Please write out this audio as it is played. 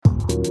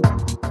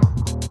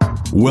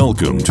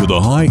Welcome to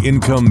the High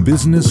Income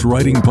Business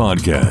Writing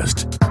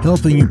Podcast,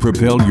 helping you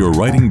propel your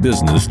writing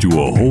business to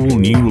a whole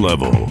new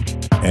level.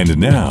 And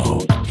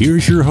now,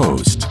 here's your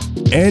host,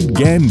 Ed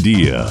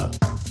Gandia.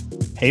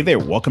 Hey there,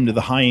 welcome to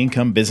the High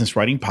Income Business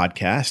Writing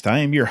Podcast. I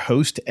am your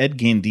host, Ed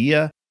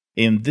Gandia,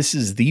 and this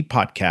is the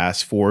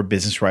podcast for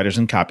business writers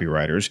and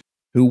copywriters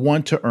who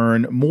want to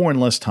earn more in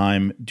less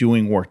time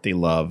doing work they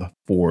love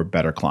for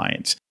better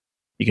clients.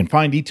 You can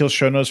find detailed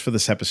show notes for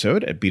this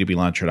episode at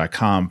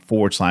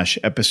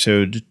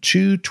b2blauncher.com/episode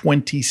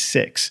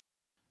 226.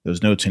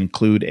 Those notes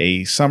include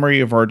a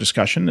summary of our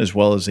discussion as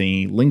well as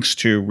links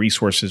to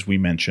resources we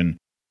mention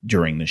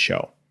during the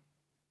show.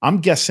 I'm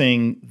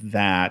guessing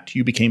that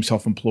you became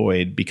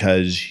self-employed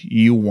because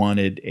you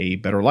wanted a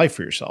better life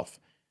for yourself.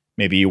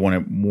 Maybe you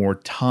wanted more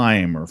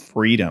time or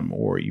freedom,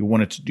 or you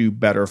wanted to do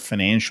better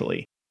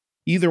financially.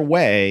 Either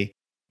way,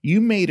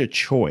 you made a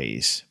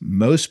choice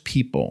most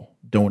people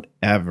don't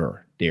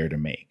ever dare to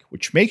make,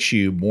 which makes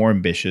you more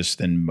ambitious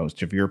than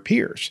most of your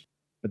peers.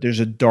 But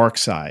there's a dark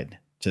side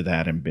to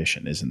that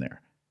ambition, isn't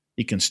there?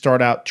 You can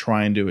start out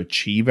trying to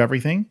achieve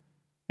everything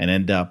and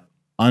end up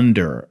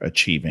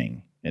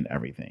underachieving in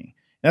everything.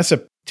 That's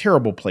a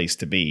terrible place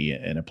to be,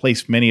 and a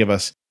place many of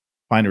us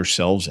find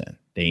ourselves in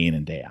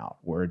and day out.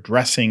 We're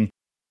addressing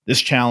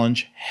this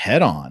challenge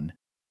head on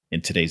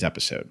in today's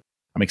episode.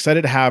 I'm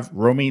excited to have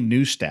Romy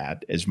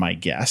Neustadt as my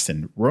guest,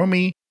 and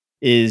Romy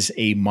is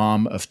a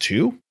mom of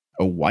two,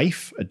 a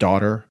wife, a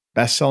daughter,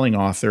 best-selling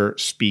author,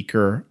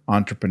 speaker,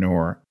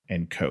 entrepreneur,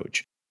 and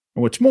coach.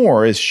 And what's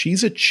more is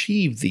she's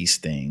achieved these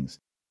things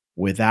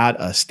without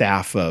a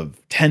staff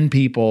of 10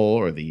 people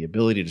or the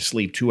ability to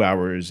sleep 2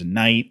 hours a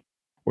night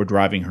or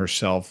driving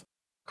herself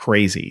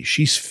crazy.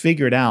 She's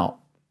figured out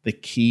the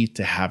key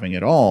to having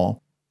it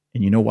all.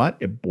 And you know what?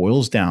 It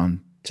boils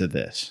down to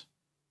this: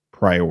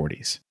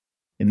 priorities.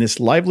 In this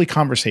lively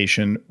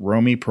conversation,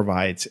 Romy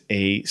provides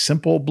a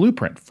simple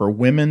blueprint for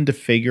women to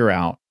figure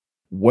out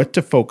what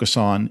to focus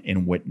on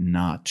and what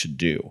not to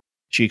do.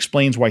 She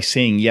explains why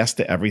saying yes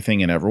to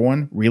everything and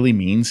everyone really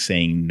means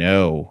saying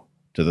no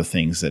to the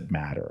things that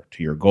matter,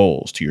 to your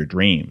goals, to your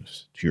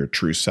dreams, to your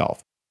true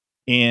self.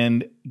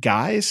 And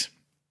guys,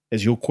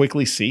 as you'll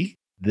quickly see,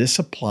 this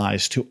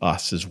applies to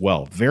us as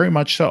well, very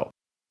much so.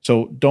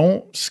 So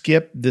don't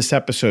skip this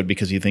episode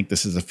because you think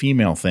this is a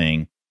female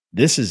thing.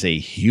 This is a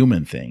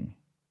human thing,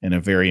 and a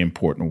very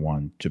important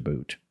one to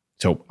boot.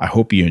 So I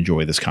hope you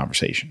enjoy this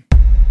conversation.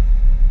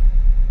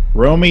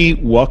 Romy,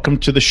 welcome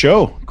to the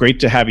show. Great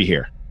to have you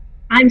here.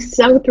 I'm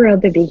so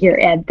thrilled to be here,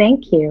 Ed.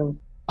 Thank you.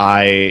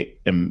 I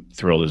am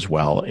thrilled as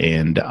well,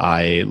 and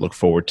I look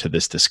forward to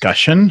this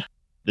discussion.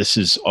 This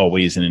is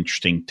always an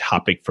interesting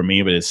topic for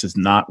me, but this is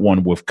not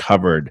one we've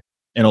covered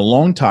in a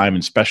long time,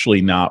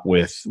 especially not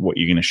with what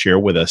you're going to share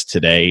with us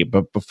today.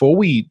 But before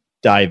we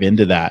dive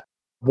into that,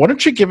 why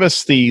don't you give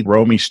us the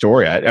Romy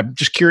story? I'm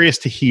just curious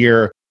to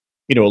hear,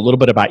 a little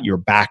bit about your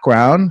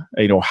background,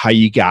 how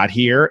you got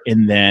here,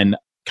 and then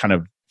kind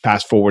of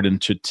fast forward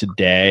into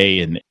today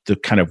and the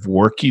kind of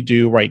work you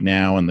do right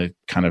now and the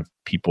kind of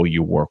people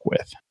you work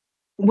with.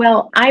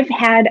 Well, I've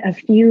had a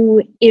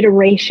few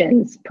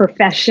iterations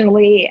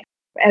professionally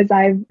as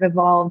I've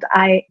evolved.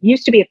 I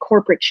used to be a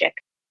corporate chick.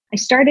 I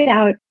started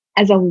out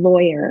as a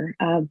lawyer,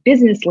 a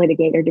business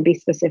litigator to be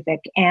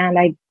specific, and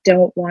I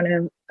don't want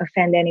to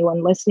offend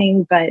anyone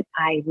listening, but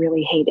I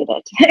really hated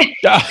it.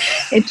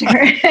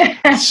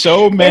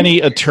 So many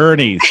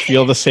attorneys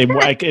feel the same way.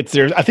 I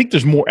think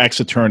there's more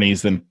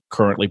ex-attorneys than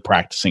currently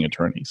practicing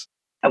attorneys.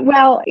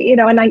 Well,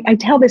 and I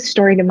tell this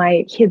story to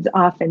my kids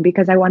often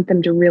because I want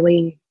them to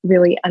really,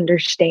 really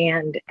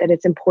understand that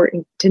it's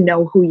important to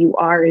know who you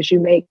are as you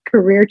make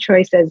career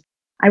choices.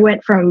 I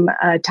went from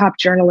a top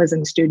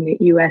journalism student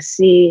at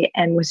USC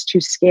and was too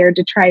scared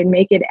to try and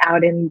make it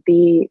out in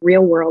the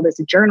real world as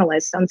a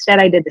journalist. So instead,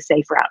 I did the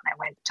safe route and I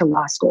went to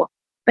law school.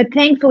 But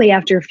thankfully,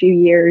 after a few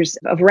years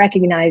of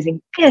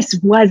recognizing this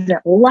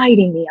wasn't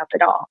lighting me up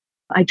at all,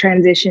 I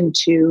transitioned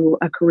to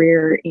a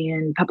career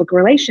in public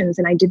relations,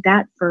 and I did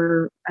that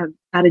for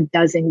about a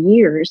dozen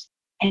years.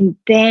 And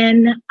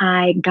then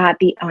I got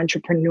the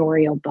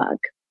entrepreneurial bug.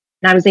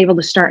 And I was able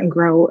to start and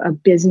grow a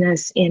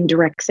business in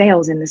direct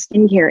sales in the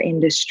skincare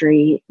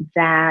industry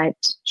that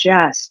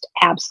just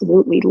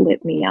absolutely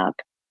lit me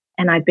up.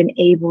 And I've been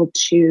able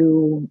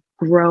to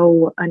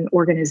grow an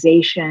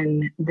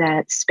organization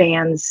that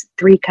spans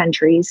 3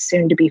 countries,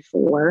 soon to be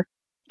 4,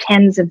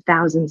 tens of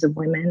thousands of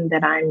women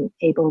that I'm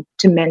able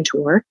to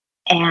mentor.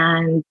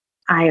 And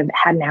I have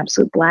had an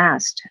absolute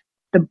blast.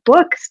 The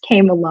books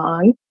came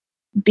along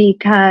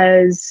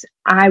because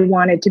I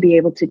wanted to be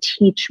able to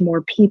teach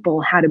more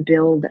people how to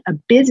build a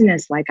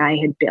business like I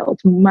had built,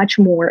 much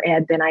more,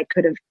 Ed, than I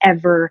could have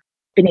ever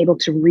been able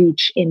to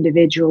reach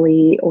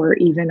individually or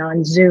even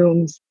on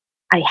Zooms.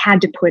 I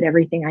had to put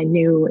everything I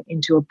knew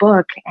into a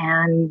book.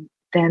 And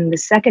then the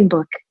second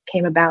book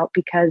came about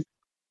because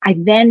I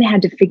then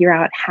had to figure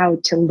out how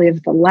to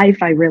live the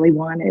life I really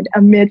wanted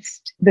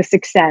amidst the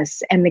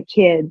success and the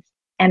kids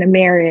and a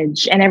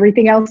marriage and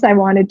everything else I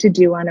wanted to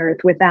do on earth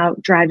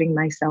without driving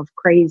myself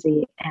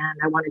crazy. And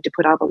I wanted to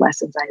put all the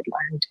lessons I had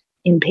learned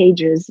in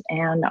pages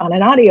and on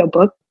an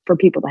audiobook for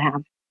people to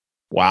have.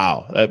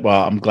 Wow.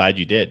 Well, I'm glad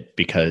you did,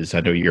 because I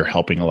know you're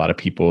helping a lot of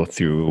people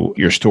through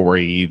your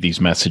story, these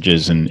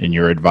messages, and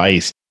your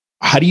advice.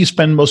 How do you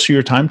spend most of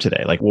your time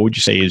today? Like, what would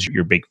you say is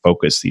your big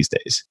focus these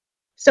days?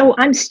 So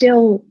I'm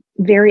still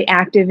very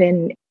active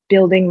in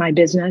building my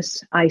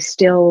business. I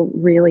still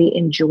really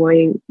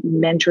enjoy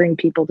mentoring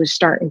people to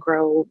start and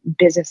grow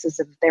businesses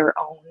of their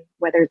own,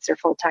 whether it's their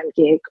full-time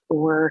gig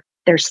or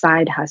their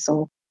side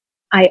hustle.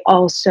 I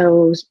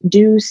also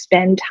do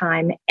spend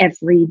time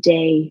every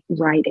day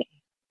writing,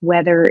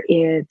 whether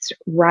it's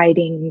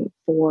writing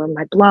for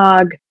my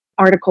blog,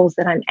 articles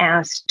that I'm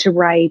asked to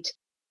write,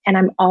 and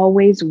I'm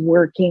always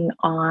working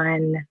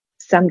on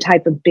some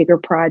type of bigger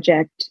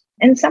project.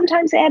 And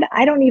sometimes, Ed,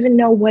 I don't even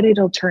know what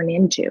it'll turn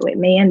into. It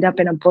may end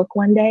up in a book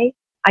one day.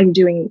 I'm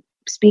doing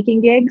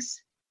speaking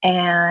gigs,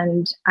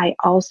 and I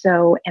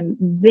also am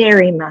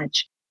very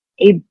much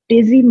a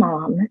busy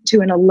mom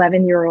to an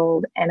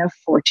 11-year-old and a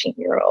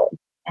 14-year-old.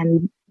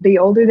 And the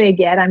older they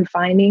get, I'm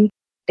finding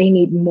they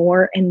need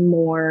more and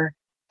more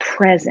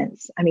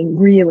presence. I mean,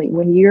 really,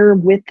 when you're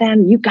with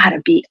them, you got to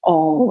be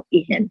all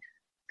in,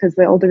 because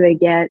the older they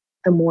get,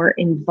 the more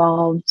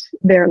involved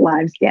their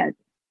lives get.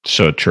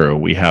 So true.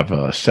 We have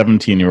a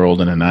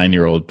 17-year-old and a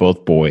 9-year-old,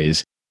 both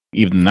boys.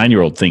 Even the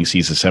 9-year-old thinks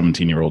he's a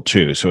 17-year-old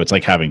too. So it's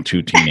like having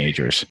two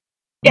teenagers.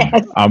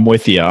 Yes. I'm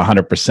with you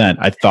 100%.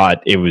 I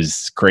thought it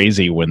was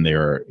crazy when they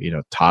were,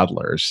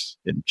 toddlers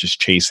and just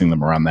chasing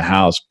them around the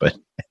house. But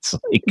it's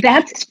like,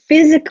 that's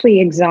physically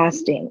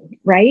exhausting,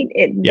 right?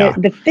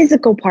 The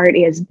physical part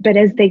is, but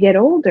as they get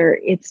older,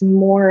 it's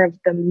more of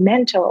the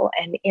mental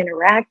and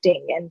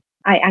interacting. And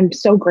I'm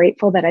so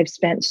grateful that I've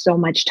spent so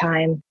much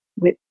time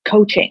with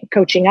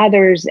coaching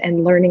others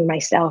and learning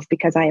myself,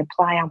 because I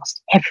apply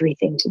almost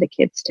everything to the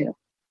kids too.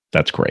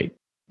 That's great.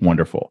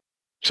 Wonderful.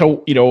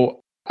 So,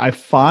 I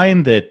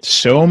find that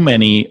so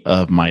many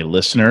of my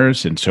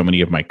listeners and so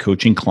many of my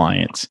coaching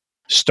clients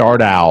start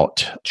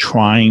out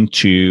trying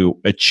to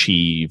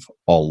achieve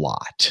a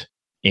lot.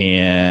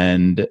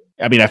 And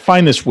I mean, I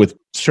find this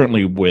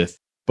certainly with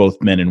both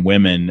men and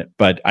women,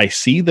 but I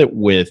see that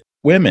with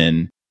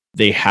women,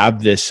 they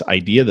have this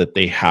idea that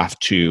they have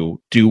to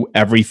do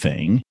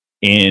everything.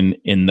 And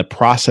in the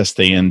process,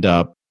 they end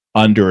up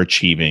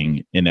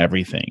underachieving in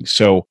everything.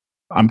 So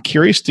I'm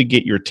curious to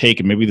get your take,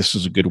 and maybe this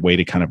is a good way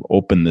to kind of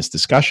open this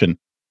discussion.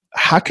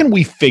 How can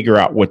we figure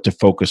out what to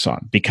focus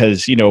on?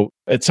 Because,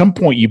 at some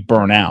point you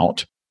burn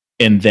out,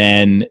 and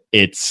then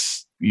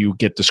you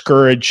get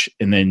discouraged,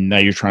 and then now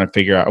you're trying to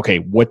figure out, okay,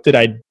 what did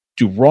I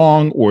do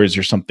wrong? Or is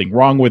there something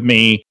wrong with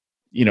me?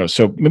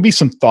 So maybe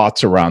some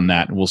thoughts around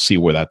that, and we'll see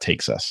where that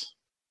takes us.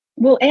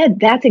 Well,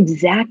 Ed, that's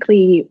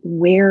exactly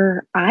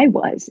where I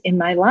was in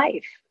my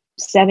life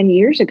 7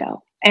 years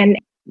ago. And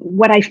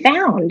what I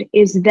found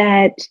is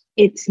that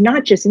it's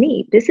not just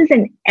me. This is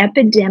an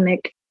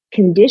epidemic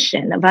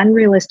condition of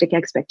unrealistic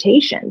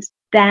expectations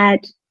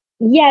that,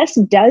 yes,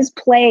 does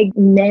plague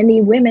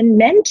many women,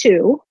 men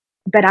too,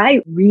 but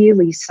I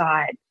really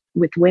saw it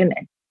with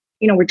women.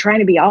 We're trying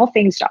to be all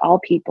things to all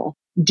people,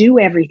 do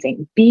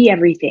everything, be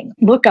everything,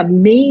 look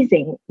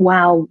amazing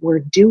while we're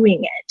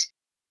doing it.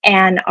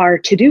 And our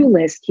to-do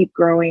lists keep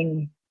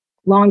growing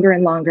longer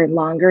and longer and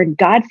longer.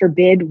 God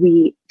forbid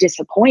we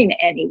disappoint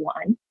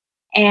anyone.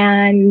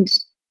 And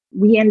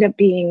we end up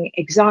being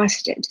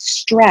exhausted,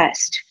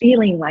 stressed,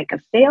 feeling like a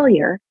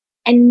failure,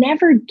 and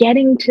never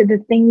getting to the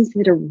things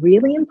that are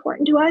really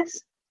important to us.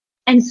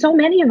 And so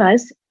many of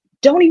us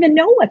don't even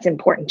know what's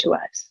important to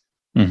us.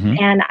 Mm-hmm.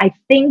 And I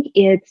think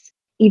it's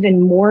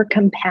even more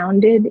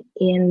compounded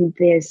in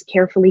this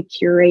carefully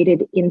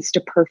curated,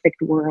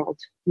 insta-perfect world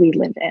we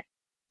live in,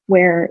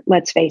 where,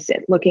 let's face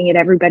it, looking at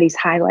everybody's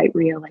highlight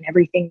reel and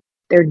everything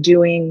they're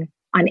doing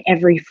on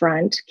every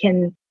front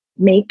can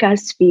make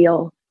us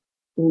feel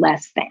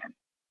less than.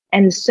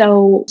 And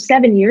so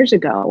 7 years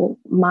ago,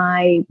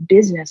 my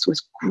business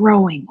was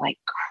growing like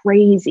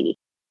crazy.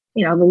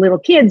 The little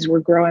kids were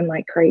growing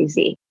like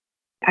crazy.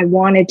 I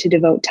wanted to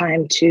devote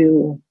time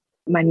to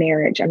my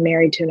marriage. I'm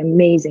married to an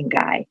amazing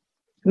guy.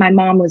 My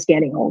mom was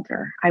getting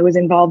older. I was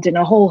involved in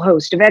a whole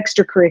host of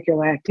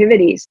extracurricular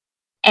activities.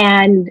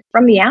 And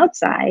from the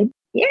outside,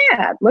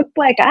 it looked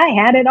like I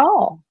had it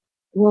all.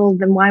 Well,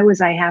 then why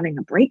was I having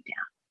a breakdown?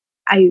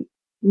 I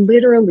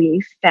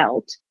literally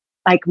felt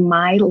like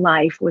my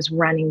life was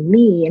running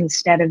me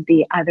instead of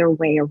the other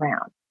way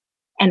around.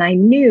 And I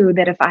knew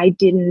that if I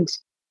didn't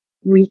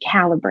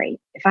recalibrate,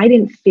 if I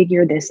didn't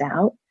figure this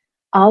out,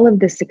 all of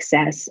the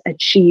success,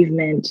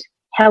 achievement,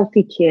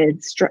 healthy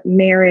kids,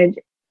 marriage,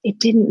 it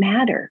didn't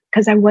matter,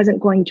 because I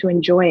wasn't going to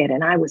enjoy it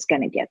and I was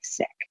going to get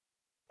sick.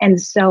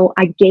 And so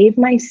I gave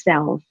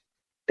myself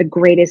the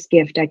greatest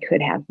gift I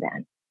could have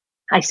then.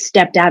 I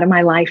stepped out of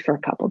my life for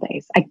a couple of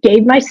days. I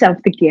gave myself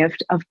the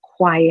gift of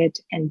quiet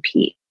and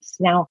peace.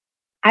 Now,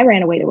 I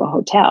ran away to a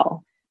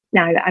hotel.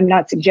 Now, I'm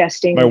not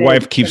suggesting my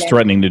wife keeps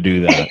threatening to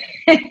do that.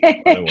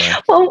 By the way.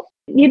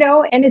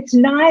 Well, and it's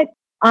not,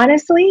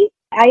 honestly,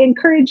 I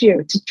encourage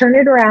you to turn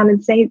it around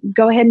and say,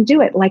 go ahead and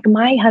do it like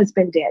my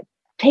husband did.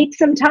 Take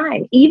some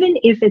time, even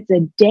if it's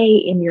a day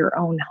in your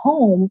own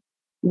home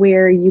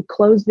where you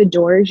close the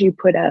doors, you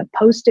put a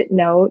Post-it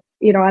note,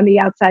 on the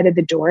outside of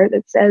the door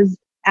that says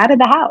out of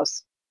the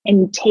house,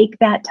 and take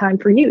that time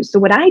for you. So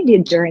what I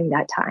did during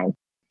that time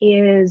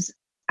is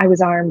I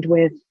was armed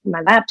with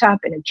my laptop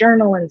and a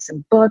journal and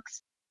some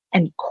books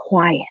and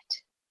quiet,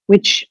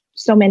 which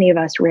so many of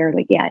us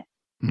rarely get.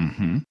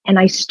 Mm-hmm. And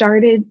I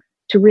started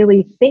to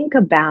really think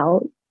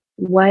about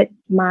what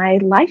my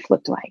life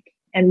looked like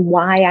and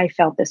why I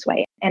felt this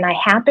way. And I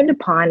happened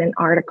upon an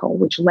article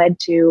which led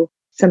to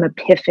some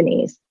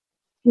epiphanies.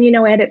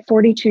 Ed, at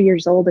 42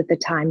 years old at the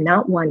time,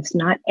 not once,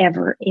 not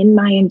ever in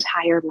my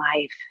entire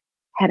life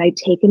had I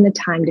taken the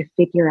time to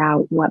figure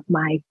out what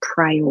my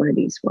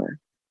priorities were.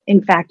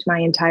 In fact, my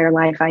entire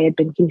life, I had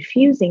been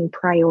confusing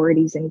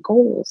priorities and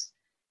goals.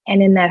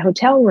 And in that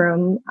hotel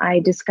room, I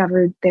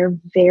discovered they're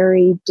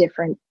very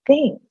different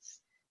things.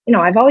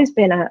 I've always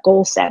been a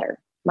goal setter.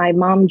 My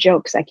mom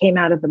jokes I came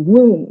out of the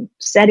womb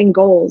setting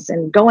goals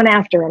and going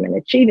after them and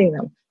achieving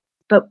them.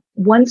 But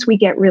once we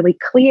get really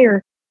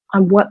clear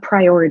on what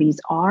priorities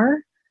are,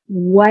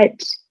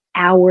 what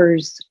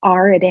ours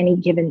are at any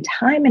given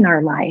time in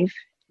our life,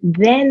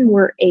 then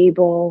we're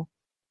able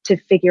to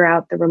figure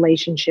out the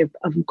relationship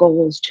of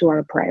goals to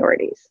our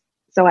priorities.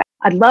 So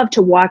I'd love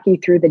to walk you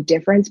through the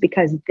difference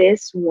because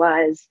this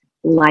was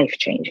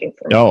life-changing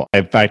for me. No,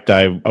 in fact,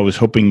 I was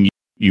hoping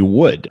you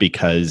would,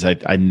 because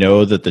I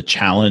know that the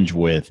challenge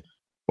with,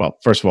 well,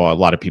 first of all, a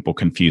lot of people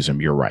confuse them.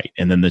 You're right.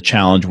 And then the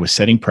challenge with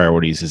setting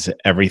priorities is that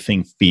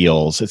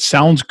it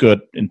sounds good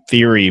in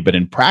theory, but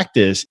in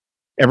practice,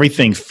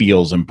 everything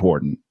feels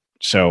important.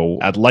 So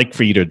I'd like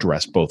for you to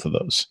address both of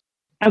those.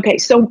 Okay,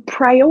 so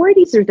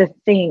priorities are the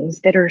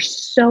things that are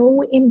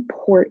so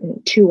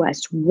important to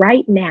us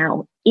right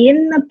now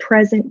in the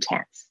present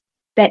tense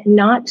that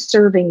not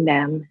serving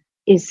them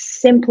is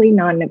simply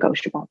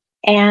non-negotiable.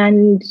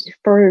 And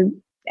for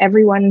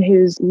everyone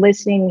who's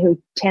listening who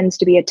tends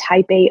to be a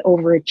type A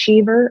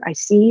overachiever, I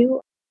see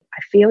you,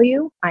 I feel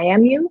you, I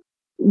am you.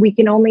 We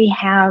can only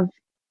have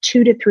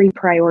 2 to 3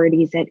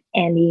 priorities at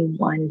any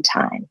one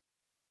time.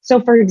 So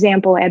for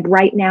example, Ed,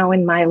 right now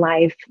in my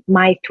life,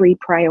 my 3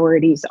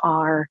 priorities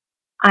are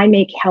I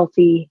make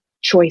healthy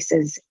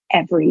choices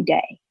every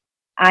day.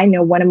 I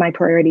know one of my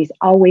priorities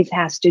always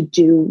has to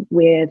do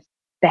with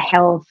the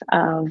health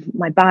of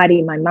my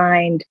body, my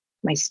mind,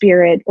 my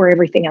spirit, or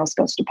everything else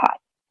goes to pot.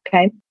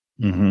 Okay.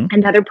 Mm-hmm.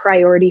 Another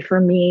priority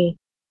for me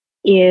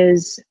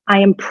is I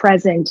am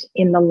present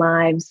in the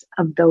lives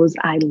of those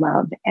I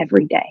love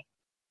every day.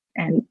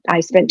 And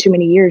I spent too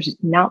many years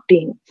not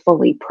being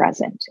fully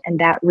present. And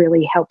that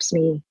really helps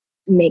me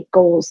make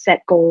goals,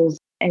 set goals,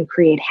 and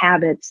create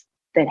habits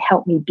that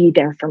help me be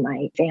there for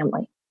my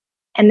family.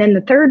 And then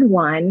the third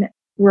one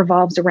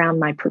revolves around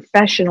my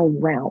professional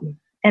realm.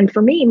 And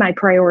for me, my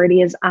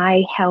priority is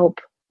I help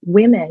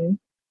women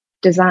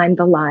design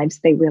the lives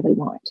they really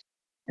want.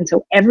 And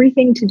so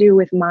everything to do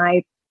with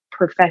my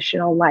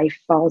professional life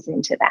falls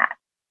into that.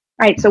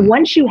 All right. So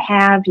once you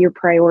have your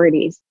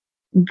priorities,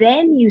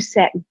 then you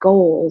set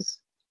goals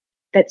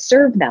that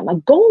serve them. A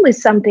goal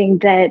is something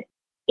that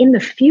in the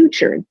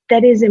future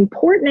that is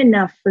important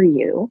enough for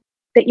you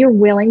that you're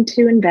willing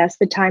to invest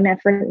the time,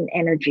 effort, and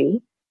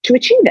energy to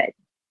achieve it.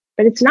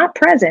 But it's not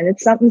present.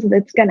 It's something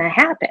that's going to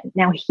happen.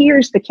 Now,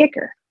 here's the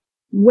kicker.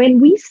 When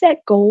we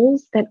set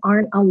goals that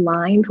aren't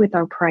aligned with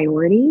our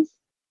priorities,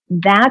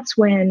 that's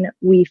when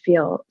we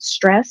feel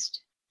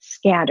stressed,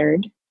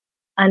 scattered,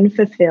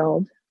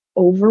 unfulfilled,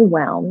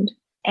 overwhelmed,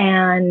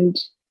 and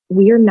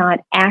we are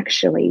not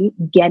actually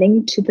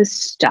getting to the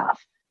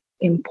stuff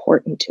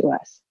important to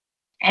us.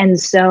 And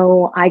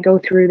so I go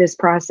through this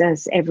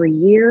process every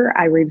year.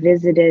 I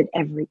revisit it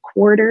every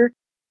quarter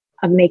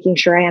of making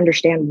sure I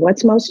understand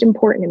what's most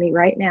important to me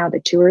right now, the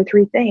 2 or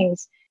 3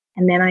 things.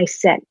 And then I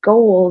set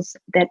goals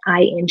that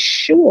I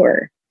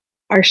ensure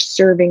are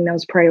serving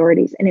those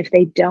priorities. And if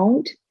they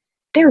don't,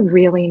 they're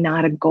really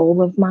not a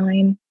goal of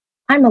mine.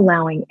 I'm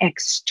allowing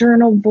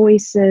external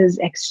voices,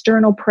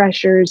 external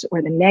pressures,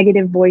 or the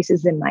negative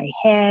voices in my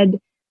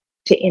head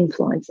to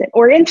influence it,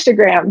 or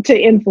Instagram to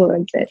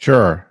influence it.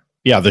 Sure.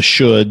 Yeah, the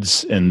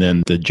shoulds and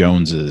then the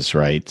Joneses,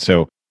 right?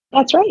 So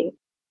that's right.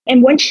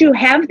 And once you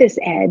have this,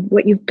 Ed,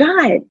 what you've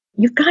got a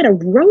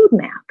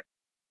roadmap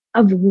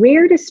of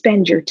where to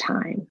spend your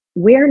time,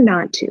 where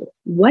not to,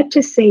 what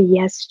to say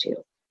yes to,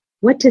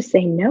 what to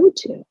say no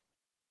to.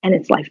 And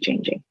it's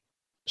life-changing.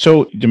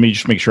 So let me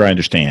just make sure I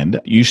understand.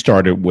 You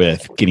started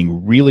with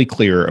getting really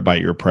clear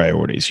about your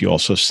priorities. You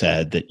also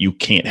said that you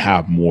can't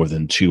have more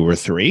than 2 or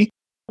 3,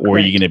 or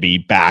you're going to be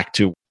back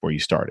to where you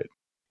started.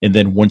 And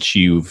then once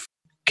you've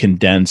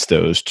condensed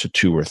those to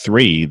 2 or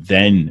 3,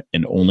 then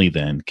and only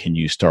then can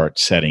you start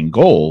setting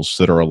goals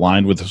that are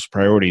aligned with those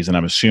priorities. And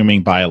I'm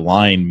assuming by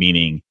align,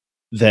 meaning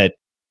that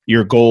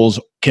your goals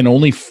can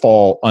only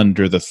fall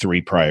under the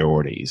 3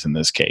 priorities in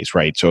this case,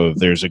 right? So if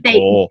there's a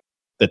goal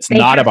that's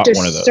not about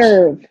one of those.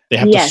 They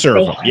have to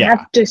serve. They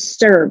have to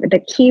serve. The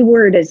key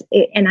word is,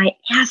 and I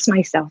ask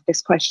myself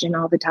this question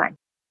all the time.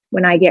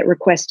 when I get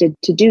requested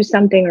to do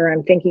something or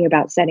I'm thinking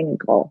about setting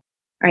a goal.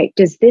 All right,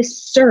 does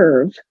this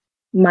serve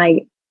my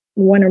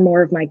one or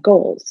more of my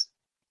goals?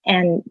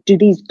 And do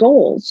these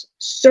goals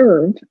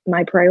serve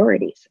my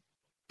priorities?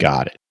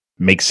 Got it.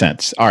 Makes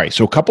sense. All right.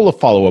 So a couple of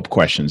follow-up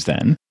questions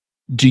then.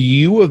 Do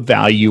you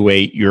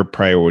evaluate your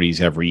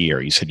priorities every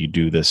year? You said you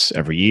do this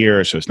every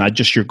year. So it's not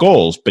just your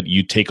goals, but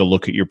you take a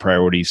look at your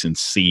priorities and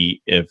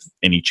see if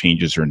any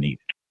changes are needed.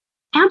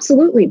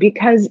 Absolutely.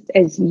 Because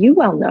as you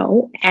well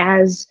know,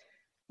 as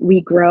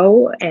we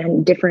grow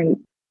and different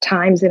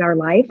times in our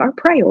life, our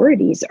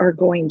priorities are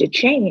going to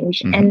change.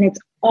 Mm-hmm. And it's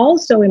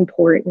also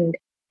important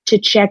to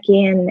check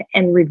in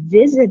and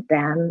revisit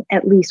them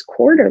at least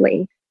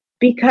quarterly,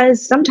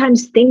 because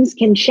sometimes things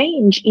can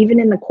change even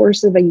in the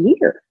course of a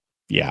year.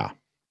 Yeah,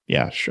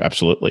 sure,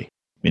 absolutely.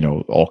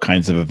 All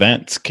kinds of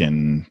events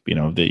can,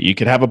 that you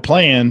could have a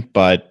plan,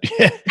 but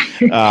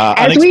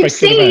as we've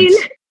seen.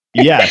 Events.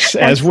 Yes,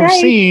 as we've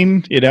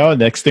seen,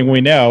 next thing we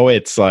know,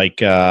 it's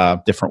like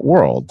a different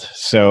world.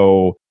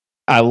 So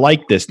I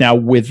like this. Now,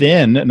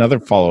 within another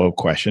follow-up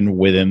question,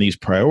 within these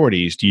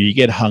priorities, do you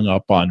get hung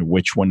up on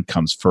which one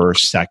comes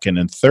first, second,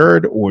 and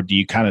third, or do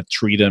you kind of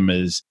treat them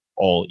as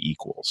all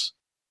equals?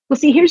 Well,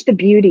 see, here's the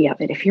beauty of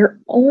it. If you're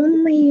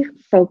only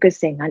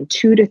focusing on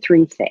 2 to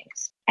 3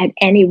 things at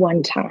any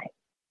one time,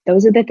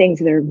 those are the things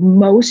that are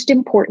most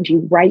important to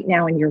you right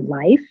now in your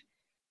life.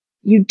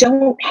 You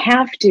don't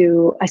have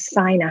to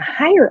assign a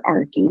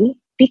hierarchy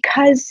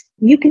because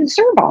you can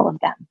serve all of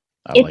them.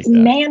 It's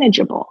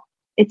manageable.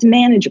 It's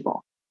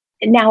manageable.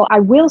 Now, I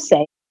will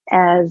say,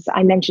 as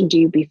I mentioned to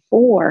you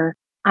before,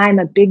 I'm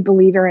a big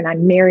believer and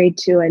I'm married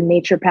to a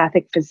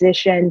naturopathic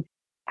physician.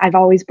 I've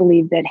always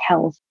believed that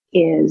health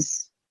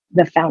is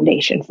the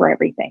foundation for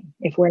everything.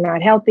 If we're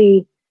not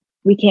healthy,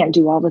 we can't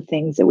do all the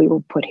things that we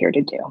were put here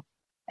to do.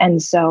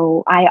 And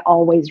so I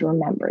always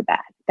remember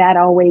that. That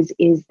always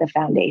is the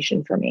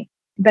foundation for me.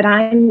 But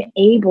I'm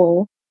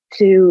able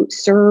to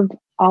serve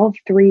all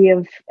 3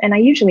 of, and I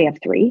usually have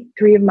 3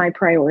 of my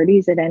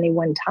priorities at any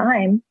one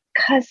time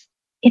because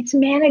it's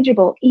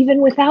manageable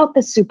even without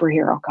the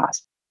superhero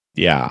costume.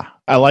 Yeah,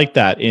 I like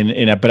that.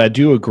 But I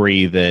do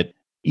agree that,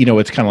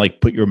 it's kind of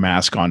like put your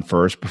mask on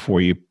first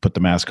before you put the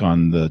mask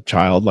on the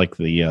child, like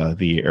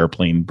the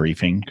airplane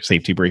briefing,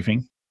 safety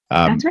briefing.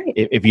 That's right.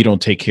 If you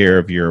don't take care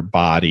of your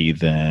body,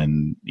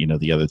 then,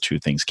 the other 2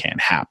 things can't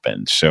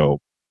happen. So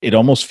it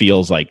almost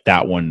feels like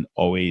that one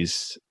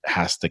always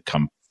has to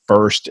come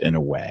first in a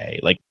way.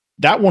 Like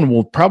that one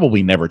will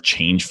probably never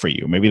change for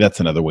you. Maybe that's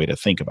another way to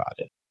think about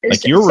it.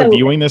 Like you're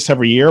reviewing this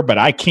every year, but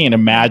I can't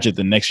imagine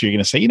the next year you're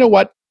going to say, you know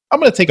what? I'm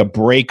going to take a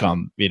break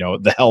on,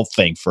 the health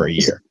thing for a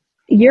year.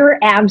 You're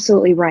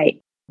absolutely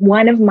right.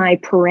 One of my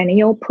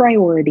perennial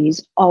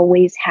priorities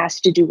always has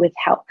to do with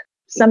health.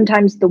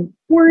 Sometimes the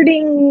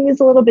wording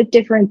is a little bit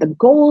different. The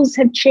goals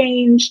have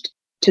changed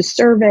to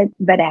serve it,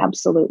 but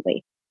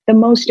absolutely. The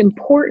most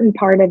important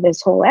part of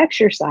this whole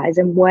exercise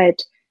and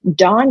what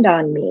dawned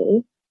on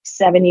me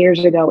 7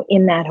 years ago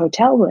in that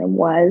hotel room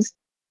was,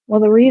 well,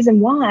 the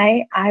reason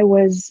why I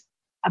was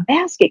a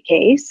basket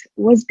case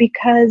was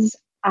because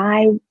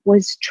I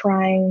was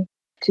trying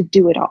to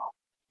do it all.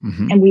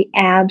 Mm-hmm. And we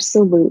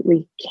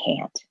absolutely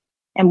can't.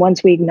 And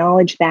once we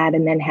acknowledge that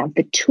and then have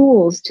the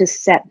tools to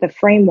set the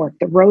framework,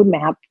 the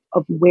roadmap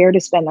of where to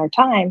spend our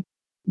time,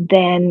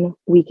 then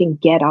we can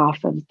get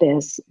off of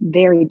this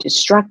very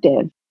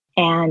destructive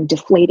and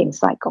deflating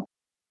cycle.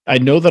 I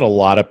know that a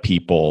lot of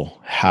people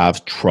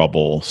have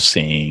trouble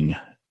saying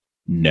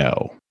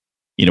no.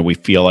 We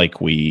feel like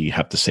we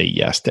have to say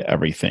yes to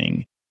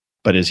everything.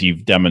 But as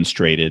you've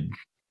demonstrated,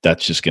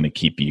 that's just going to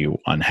keep you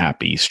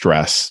unhappy,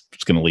 stress.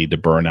 It's going to lead to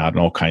burnout and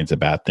all kinds of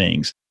bad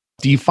things.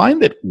 Do you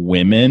find that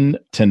women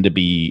tend to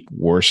be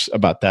worse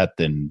about that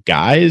than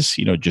guys,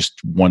 just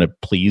want to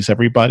please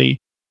everybody?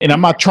 And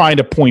I'm not trying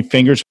to point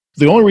fingers.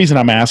 The only reason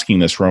I'm asking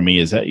this, Romy,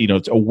 is that,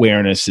 it's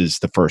awareness is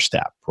the first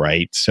step,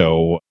 right?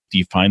 So do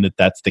you find that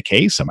that's the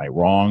case? Am I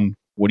wrong?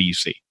 What do you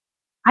see?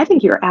 I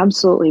think you're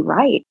absolutely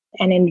right.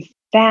 And in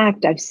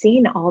fact, I've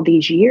seen all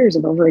these years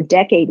of over a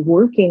decade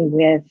working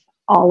with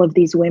all of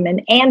these women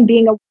and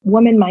being a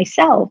woman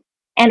myself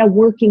and a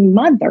working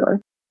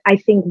mother. I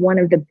think one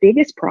of the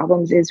biggest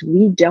problems is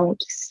we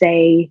don't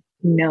say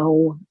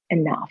no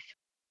enough.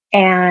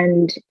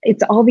 And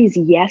it's all these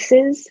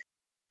yeses,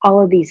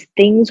 all of these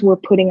things we're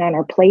putting on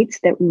our plates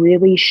that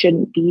really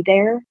shouldn't be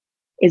there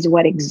is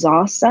what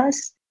exhausts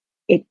us.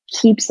 It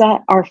keeps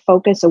our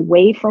focus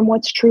away from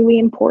what's truly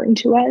important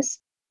to us.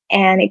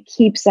 And it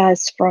keeps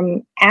us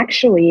from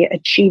actually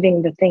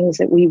achieving the things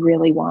that we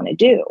really want to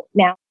do.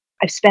 Now,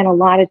 I've spent a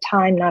lot of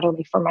time, not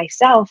only for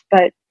myself,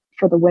 but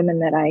for the women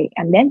that I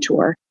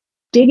mentor,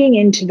 digging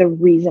into the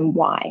reason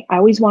why. I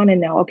always want to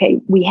know,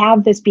 okay, we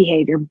have this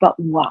behavior, but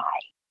why?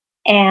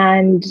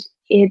 And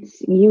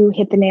you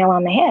hit the nail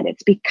on the head.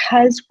 It's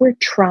because we're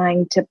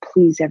trying to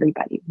please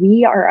everybody.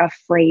 We are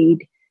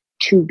afraid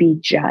to be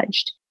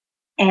judged.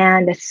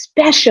 And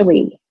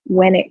especially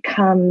when it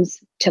comes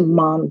to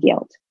mom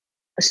guilt.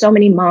 So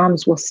many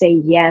moms will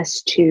say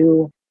yes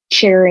to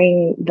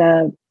sharing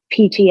the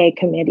PTA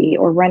committee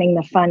or running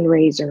the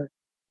fundraiser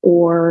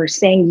or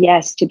saying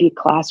yes to be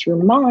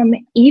classroom mom,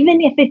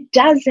 even if it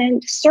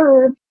doesn't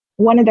serve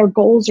one of their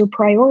goals or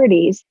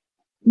priorities,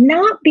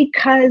 not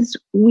because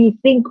we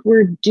think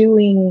we're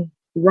doing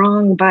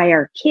wrong by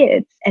our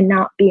kids and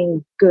not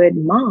being good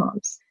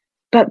moms,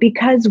 but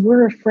because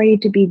we're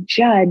afraid to be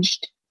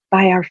judged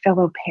by our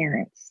fellow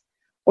parents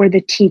or the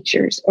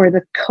teachers or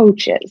the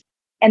coaches.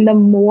 And the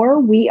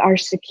more we are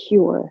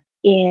secure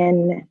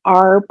in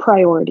our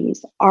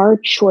priorities, our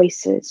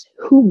choices,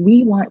 who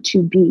we want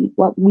to be,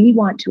 what we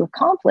want to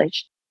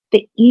accomplish,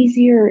 the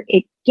easier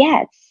it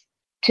gets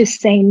to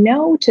say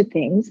no to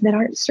things that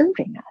aren't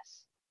serving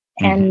us.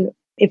 Mm-hmm. And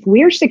if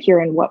we're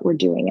secure in what we're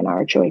doing in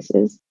our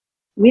choices,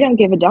 we don't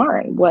give a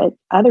darn what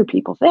other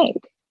people think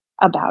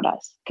about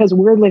us because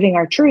we're living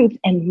our truth.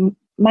 And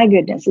my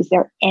goodness, is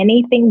there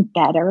anything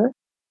better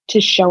to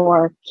show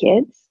our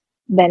kids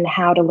than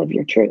how to live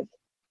your truth?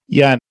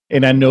 Yeah.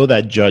 And I know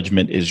that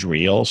judgment is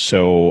real.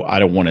 So I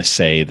don't want to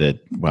say that,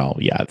 well,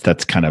 yeah,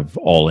 that's kind of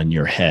all in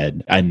your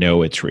head. I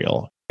know it's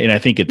real. And I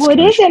think it's... Well, it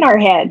is in our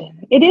head.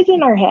 It is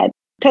in our head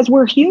because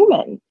we're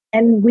human.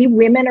 And we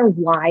women are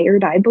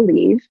wired, I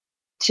believe,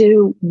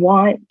 to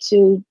want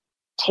to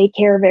take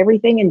care of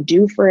everything and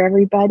do for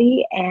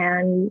everybody.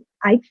 And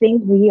I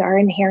think we are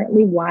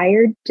inherently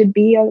wired to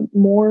be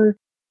more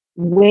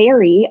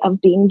wary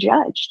of being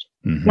judged.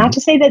 Mm-hmm. Not to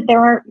say that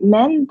there aren't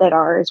men that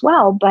are as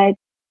well, but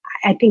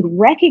I think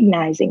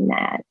recognizing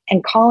that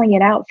and calling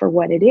it out for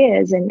what it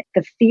is and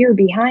the fear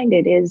behind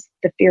it is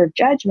the fear of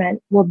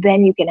judgment, well,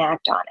 then you can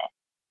act on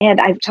it. And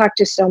I've talked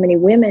to so many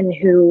women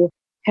who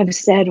have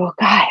said, well,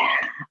 God,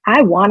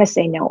 I want to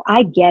say no.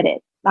 I get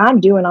it. I'm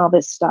doing all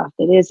this stuff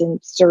that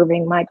isn't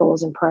serving my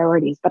goals and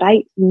priorities, but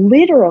I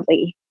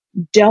literally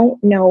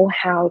don't know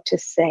how to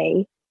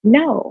say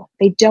no.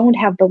 They don't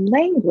have the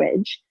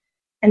language.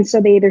 And so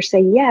they either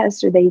say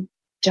yes or they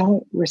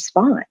don't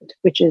respond,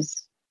 which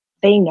is,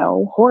 they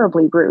know,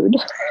 horribly rude.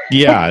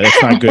 Yeah,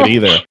 that's not good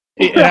either.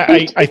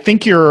 Right? I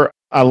think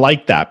I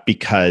like that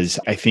because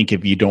I think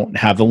if you don't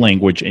have the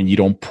language and you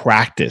don't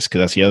practice, because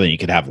that's the other thing, you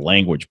could have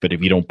language, but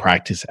if you don't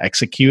practice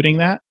executing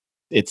that,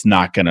 it's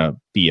not going to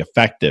be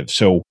effective.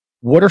 So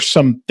what are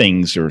some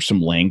things or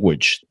some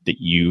language that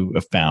you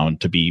have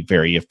found to be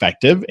very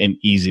effective and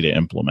easy to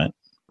implement?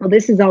 Well,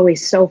 this is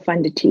always so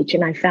fun to teach,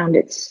 and I found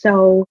it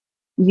so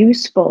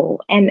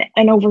useful and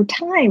over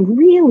time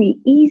really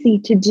easy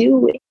to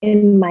do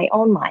in my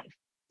own life.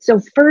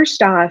 So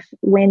first off,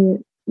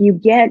 when you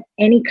get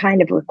any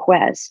kind of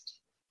request,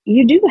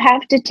 you do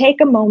have to take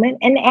a moment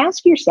and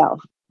ask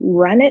yourself,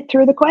 run it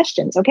through the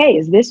questions. Okay,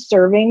 is this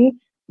serving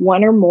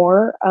one or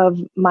more of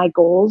my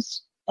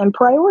goals and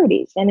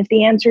priorities? And if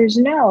the answer is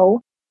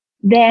no,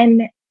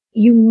 then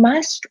you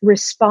must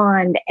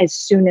respond as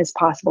soon as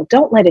possible.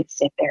 Don't let it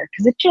sit there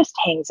because it just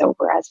hangs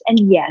over us.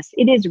 And yes,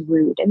 it is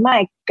rude. And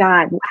my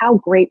God, how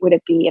great would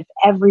it be if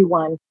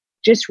everyone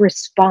just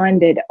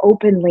responded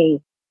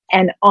openly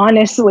and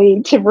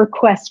honestly to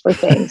requests for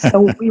things.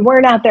 So we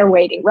weren't out there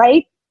waiting,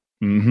 right?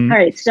 Mm-hmm. All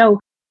right. So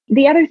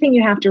the other thing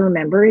you have to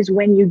remember is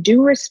when you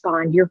do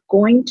respond, you're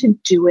going to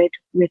do it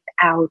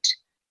without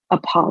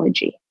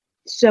apology.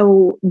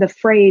 So the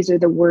phrase or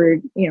the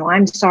word,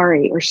 I'm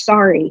sorry or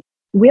sorry,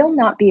 will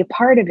not be a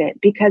part of it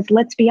because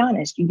let's be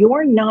honest,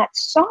 you're not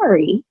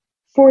sorry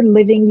for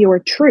living your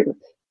truth,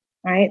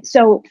 right?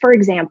 So for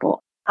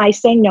example, I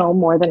say no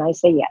more than I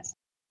say yes.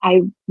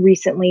 I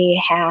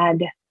recently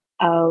had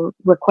a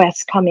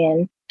request come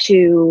in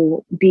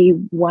to be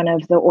one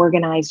of the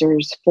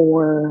organizers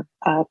for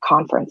a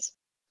conference.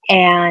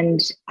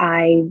 And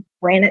I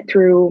ran it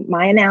through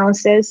my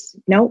analysis.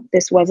 Nope,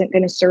 this wasn't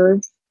going to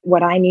serve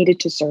what I needed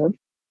to serve.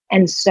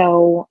 And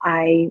so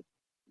I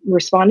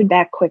responded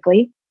back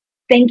quickly.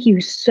 Thank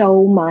you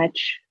so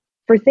much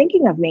for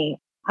thinking of me.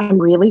 I'm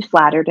really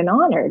flattered and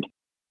honored.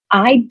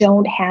 I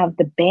don't have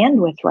the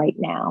bandwidth right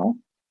now,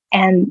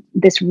 and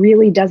this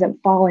really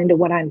doesn't fall into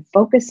what I'm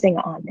focusing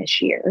on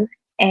this year.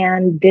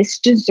 And this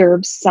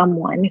deserves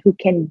someone who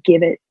can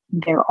give it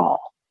their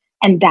all.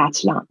 And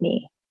that's not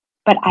me.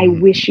 But I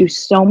wish you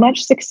so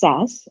much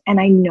success, and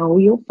I know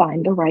you'll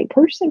find the right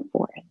person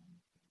for it.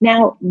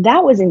 Now,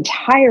 that was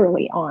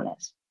entirely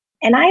honest.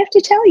 And I have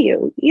to tell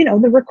you,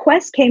 the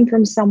request came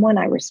from someone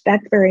I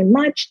respect very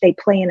much. They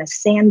play in a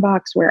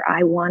sandbox where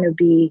I want to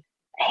be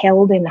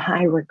held in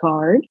high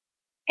regard.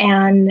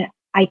 And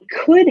I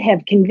could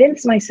have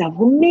convinced myself,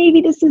 well, maybe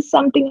this is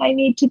something I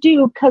need to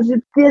do because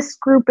it's this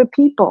group of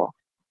people.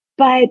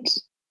 But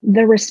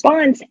the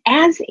response,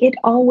 as it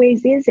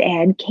always is,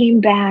 Ed, came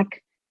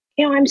back,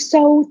 I'm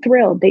so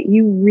thrilled that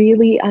you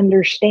really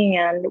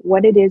understand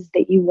what it is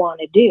that you want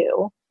to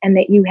do and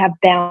that you have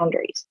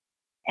boundaries.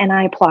 And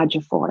I applaud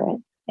you for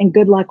it. And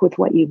good luck with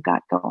what you've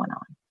got going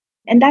on.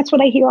 And that's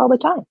what I hear all the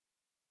time.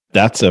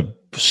 That's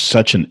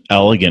such an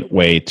elegant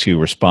way to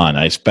respond.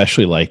 I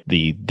especially like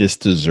this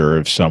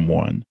deserves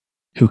someone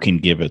who can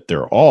give it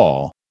their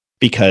all,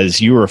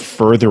 because you are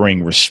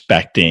furthering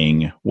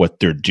respecting what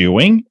they're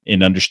doing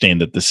and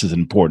understand that this is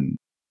important.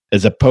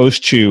 As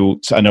opposed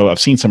to, I know I've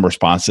seen some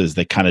responses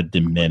that kind of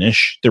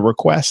diminish the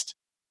request,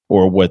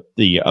 or what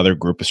the other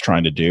group is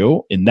trying to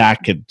do. And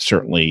that could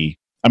certainly,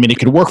 it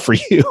could work for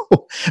you,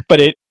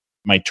 but it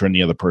might turn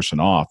the other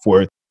person off.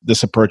 Where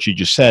this approach you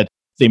just said,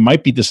 they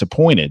might be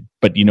disappointed,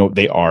 but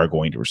they are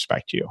going to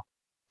respect you.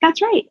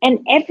 That's right. And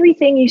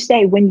everything you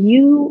say, when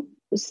you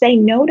say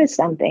no to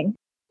something,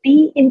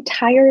 be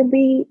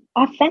entirely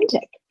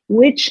authentic,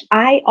 which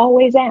I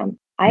always am.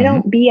 I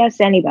don't BS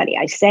anybody.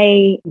 I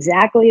say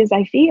exactly as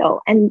I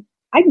feel. And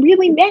I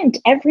really meant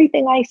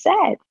everything I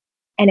said.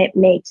 And it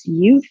makes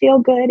you feel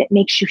good. It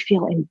makes you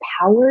feel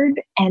empowered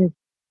and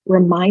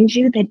reminds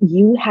you that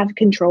you have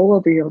control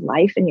over your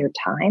life and your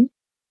time.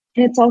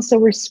 And it's also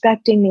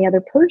respecting the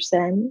other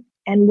person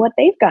and what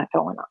they've got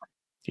going on.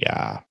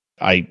 Yeah,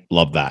 I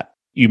love that.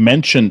 You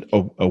mentioned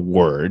a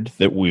word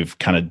that we've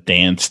kind of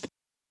danced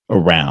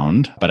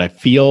around, but I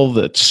feel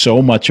that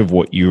so much of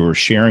what you're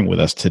sharing with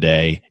us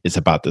today is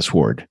about this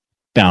word,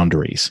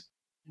 boundaries,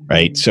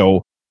 right?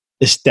 So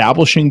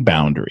establishing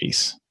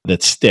boundaries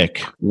that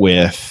stick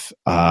with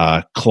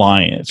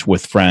clients,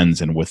 with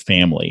friends, and with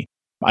family.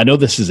 I know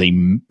this is a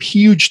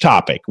huge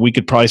topic. We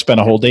could probably spend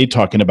a whole day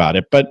talking about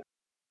it, but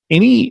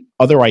any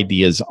other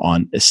ideas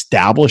on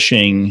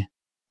establishing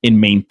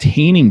and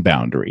maintaining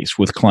boundaries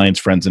with clients,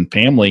 friends, and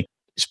family,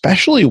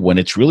 especially when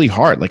it's really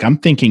hard? Like I'm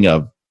thinking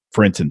of,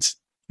 for instance,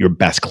 your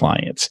best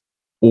clients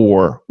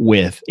or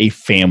with a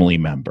family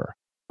member.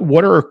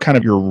 What are kind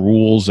of your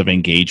rules of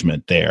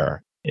engagement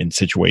there in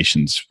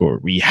situations where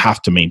we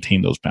have to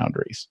maintain those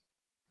boundaries?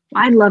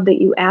 I love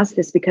that you asked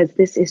this because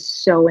this is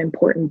so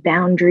important.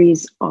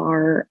 Boundaries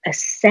are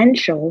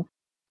essential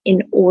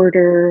in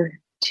order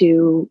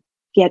to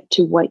get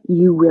to what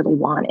you really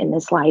want in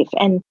this life.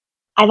 And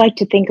I like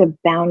to think of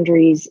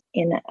boundaries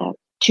in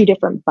two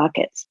different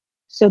buckets.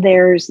 So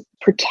there's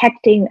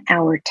protecting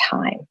our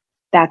time.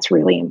 That's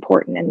really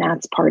important. And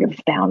that's part of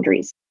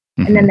boundaries.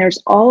 And then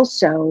there's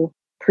also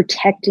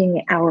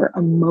protecting our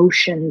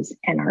emotions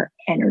and our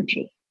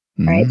energy,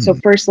 right? So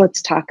first,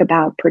 let's talk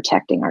about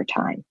protecting our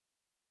time.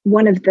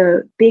 One of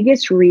the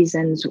biggest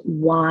reasons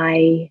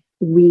why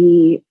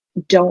we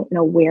don't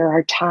know where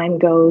our time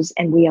goes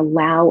and we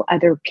allow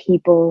other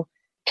people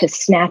to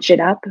snatch it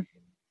up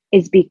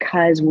is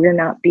because we're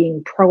not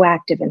being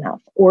proactive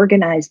enough,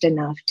 organized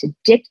enough to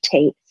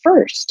dictate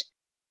first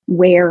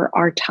where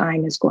our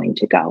time is going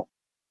to go.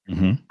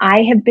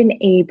 I have been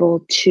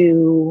able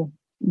to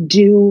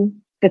do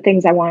the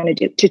things I want to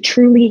do, to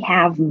truly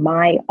have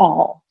my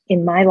all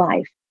in my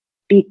life,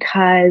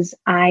 because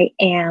I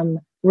am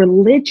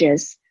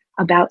religious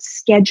about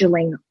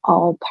scheduling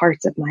all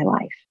parts of my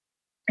life.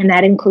 And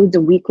that includes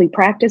a weekly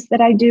practice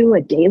that I do,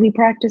 a daily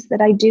practice that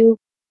I do,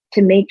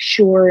 to make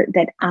sure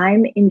that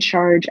I'm in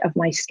charge of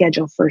my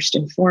schedule first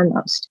and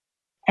foremost.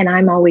 And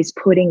I'm always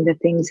putting the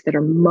things that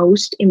are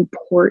most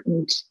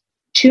important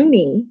to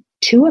me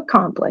to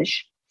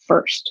accomplish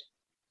first.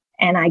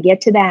 And I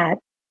get to that,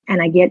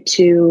 and I get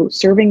to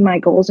serving my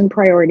goals and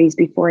priorities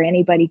before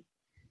anybody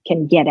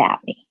can get at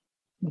me.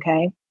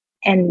 Okay.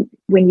 And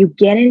when you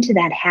get into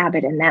that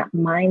habit and that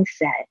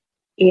mindset,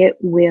 it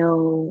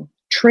will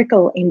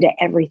trickle into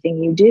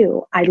everything you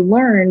do. I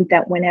learned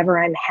that whenever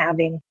I'm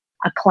having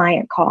a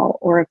client call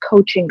or a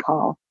coaching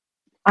call,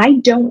 I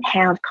don't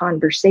have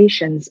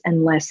conversations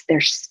unless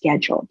they're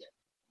scheduled.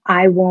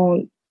 I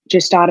won't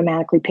just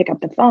automatically pick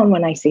up the phone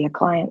when I see a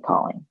client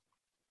calling.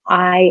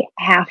 I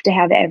have to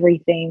have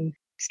everything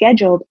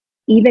scheduled.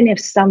 Even if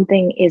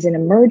something is an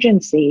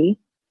emergency,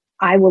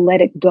 I will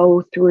let it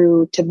go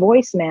through to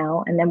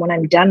voicemail. And then when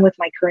I'm done with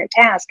my current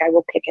task, I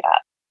will pick it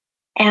up.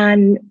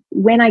 And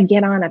when I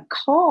get on a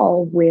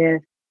call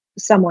with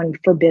someone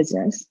for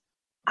business,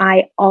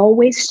 I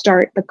always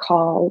start the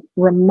call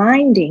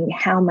reminding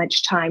how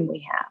much time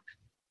we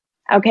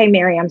have. Okay,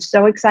 Mary, I'm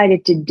so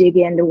excited to dig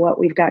into what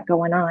we've got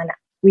going on.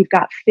 We've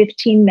got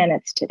 15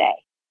 minutes today.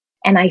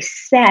 And I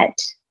set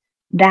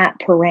that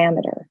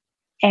parameter.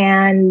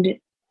 And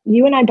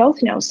you and I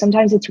both know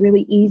sometimes it's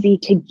really easy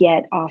to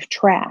get off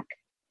track,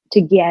 to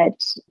get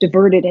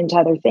diverted into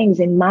other things.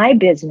 In my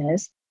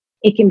business,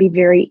 it can be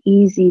very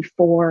easy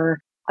for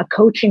a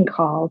coaching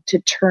call to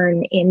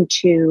turn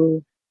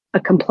into a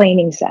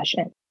complaining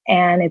session.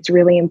 And it's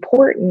really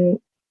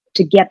important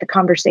to get the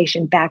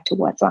conversation back to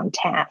what's on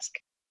task.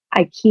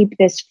 I keep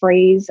this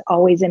phrase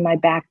always in my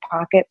back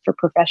pocket for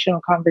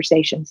professional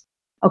conversations.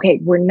 Okay,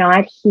 we're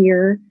not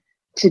here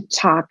to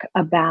talk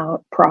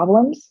about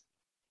problems.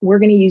 We're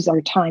going to use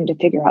our time to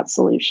figure out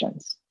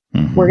solutions.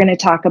 We're going to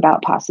talk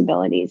about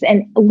possibilities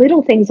and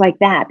little things like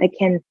that that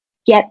can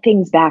get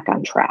things back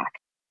on track.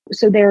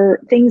 So there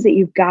are things that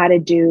you've got to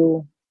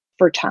do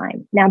for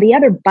time. Now, the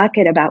other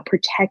bucket about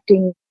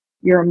protecting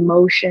your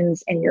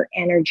emotions and your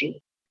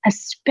energy,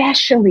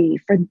 especially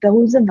for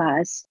those of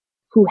us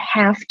who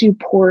have to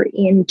pour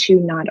into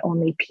not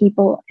only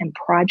people and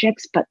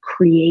projects, but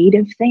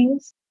creative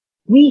things,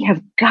 we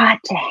have got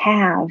to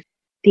have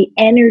the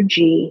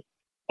energy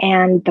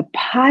and the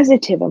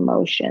positive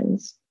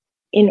emotions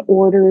in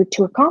order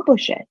to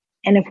accomplish it.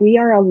 And if we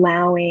are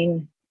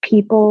allowing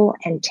people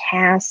and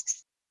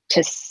tasks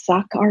to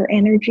suck our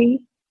energy,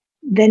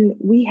 then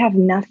we have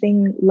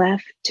nothing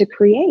left to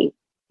create.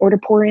 or to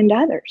pour into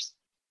others.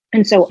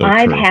 And so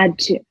I've true. had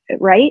to,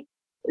 right?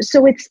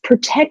 So it's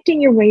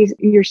protecting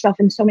yourself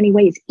in so many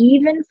ways.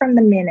 Even from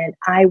the minute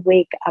I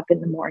wake up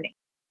in the morning,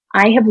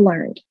 I have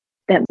learned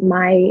that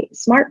my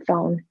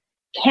smartphone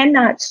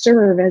cannot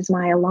serve as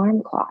my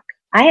alarm clock.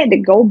 I had to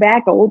go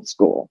back old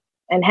school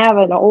and have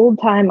an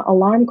old time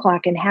alarm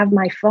clock and have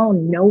my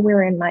phone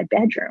nowhere in my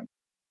bedroom,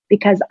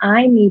 because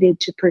I needed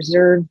to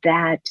preserve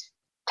that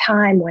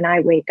time when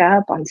I wake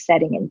up, on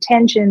setting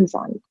intentions,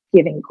 on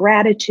giving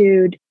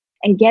gratitude,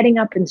 and getting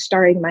up and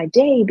starting my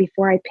day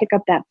before I pick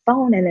up that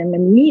phone and am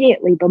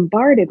immediately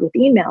bombarded with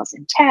emails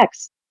and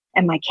texts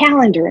and my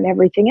calendar and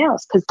everything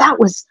else, because that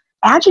was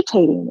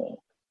agitating me.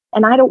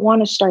 And I don't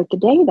want to start the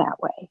day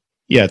that way.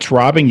 Yeah, it's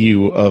robbing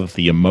you of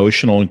the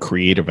emotional and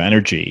creative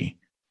energy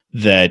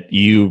that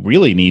you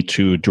really need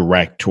to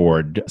direct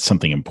toward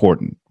something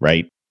important,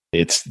 right?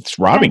 It's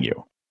robbing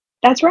you.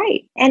 That's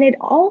right. And it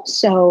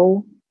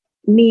also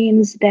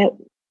means that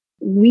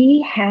we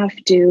have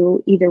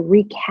to either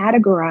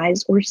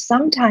recategorize or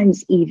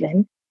sometimes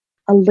even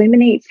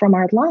eliminate from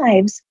our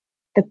lives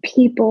the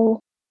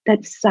people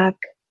that suck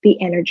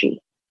the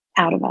energy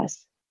out of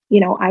us.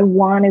 You know, I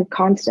want to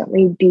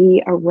constantly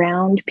be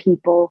around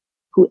people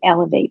who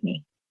elevate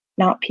me,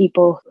 not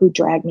people who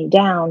drag me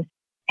down.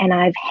 And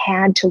I've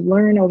had to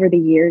learn over the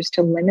years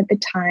to limit the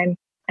time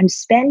I'm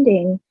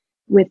spending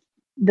with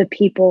the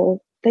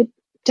people that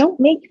don't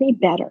make me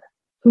better,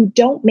 who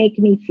don't make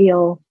me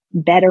feel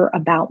better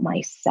about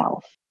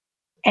myself.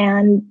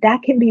 And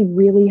that can be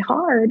really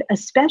hard,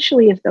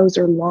 especially if those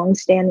are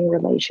long-standing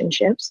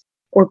relationships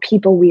or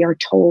people we are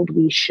told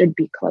we should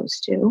be close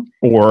to.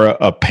 Or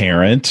a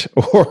parent,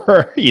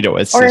 or,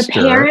 a sister. Or a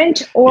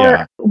parent,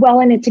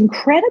 and it's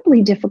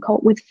incredibly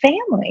difficult with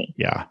family.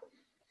 Yeah.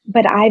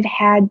 But I've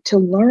had to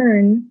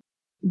learn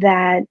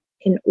that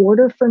in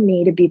order for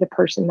me to be the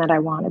person that I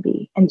want to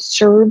be and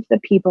serve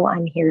the people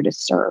I'm here to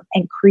serve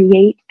and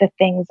create the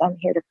things I'm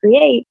here to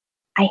create,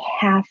 I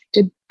have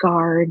to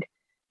guard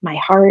my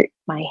heart,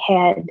 my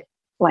head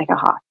like a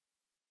hawk.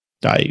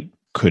 I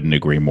couldn't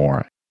agree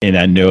more. And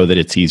I know that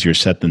it's easier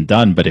said than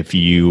done, but if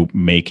you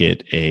make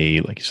it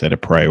like you said, a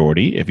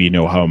priority, if you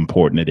know how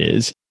important it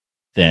is,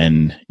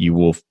 then you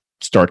will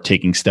start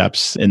taking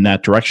steps in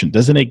that direction.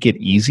 Doesn't it get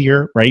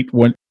easier, right?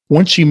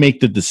 Once you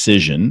make the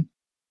decision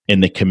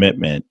and the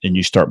commitment and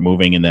you start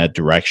moving in that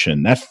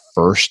direction, that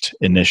first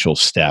initial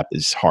step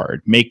is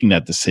hard. Making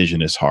that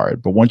decision is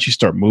hard. But once you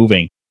start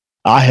moving,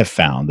 I have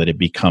found that it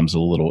becomes a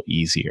little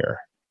easier.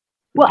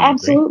 Well,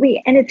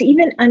 absolutely. And it's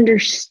even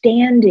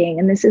understanding,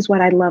 and this is what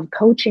I love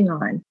coaching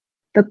on,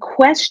 the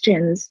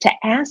questions to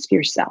ask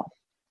yourself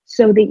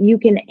so that you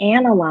can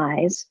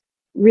analyze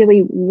really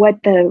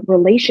what the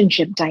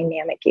relationship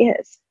dynamic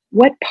is.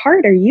 What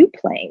part are you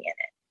playing in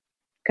it?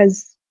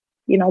 Because,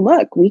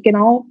 look, we can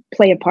all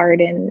play a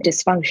part in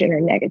dysfunction or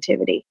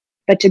negativity,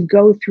 but to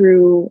go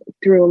through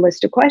a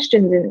list of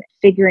questions and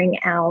figuring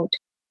out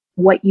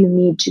what you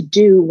need to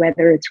do,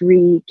 whether it's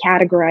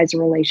recategorize a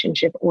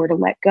relationship or to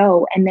let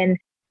go, and then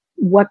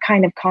what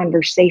kind of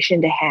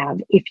conversation to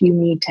have if you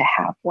need to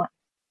have one.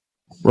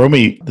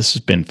 Romy, this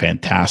has been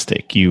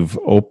fantastic. You've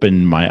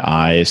opened my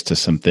eyes to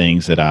some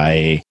things that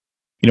I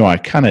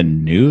kind of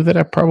knew that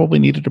I probably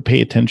needed to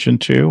pay attention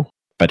to,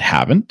 but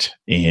haven't.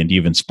 And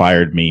you've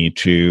inspired me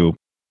to,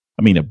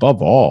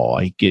 above all,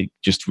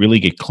 really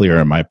get clear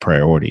on my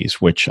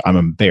priorities, which I'm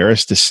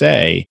embarrassed to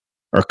say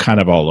are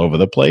kind of all over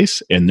the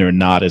place, and they're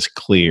not as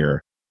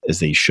clear as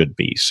they should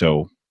be.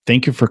 So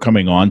thank you for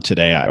coming on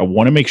today. I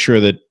want to make sure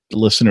that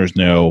listeners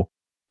know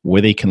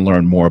where they can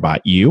learn more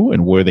about you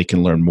and where they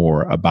can learn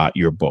more about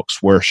your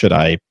books. Where should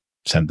I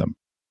send them?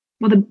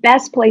 Well, the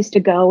best place to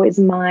go is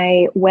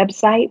my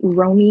website,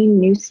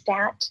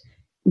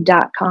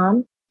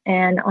 romynewstadt.com.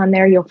 And on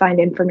there, you'll find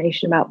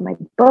information about my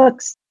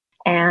books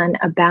and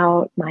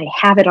about my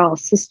Have It All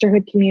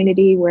Sisterhood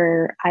community,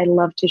 where I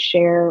love to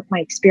share my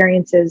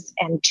experiences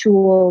and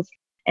tools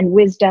and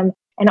wisdom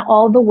and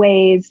all the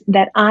ways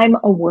that I'm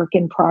a work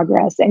in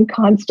progress and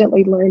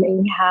constantly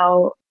learning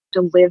how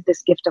to live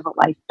this gift of a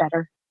life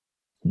better.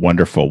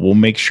 Wonderful. We'll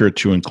make sure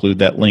to include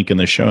that link in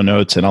the show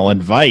notes, and I'll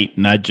invite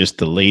not just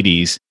the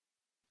ladies,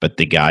 but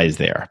the guys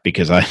there,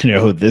 because I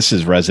know this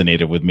has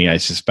resonated with me. I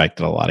suspect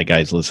that a lot of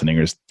guys listening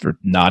are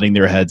nodding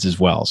their heads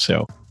as well.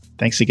 So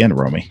thanks again,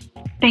 Romy.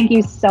 Thank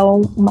you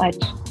so much.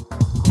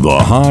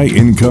 The High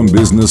Income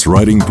Business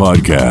Writing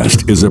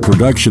Podcast is a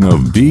production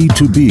of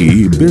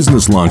B2B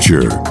Business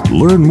Launcher.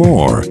 Learn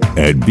more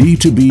at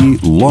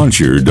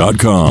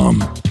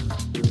b2blauncher.com.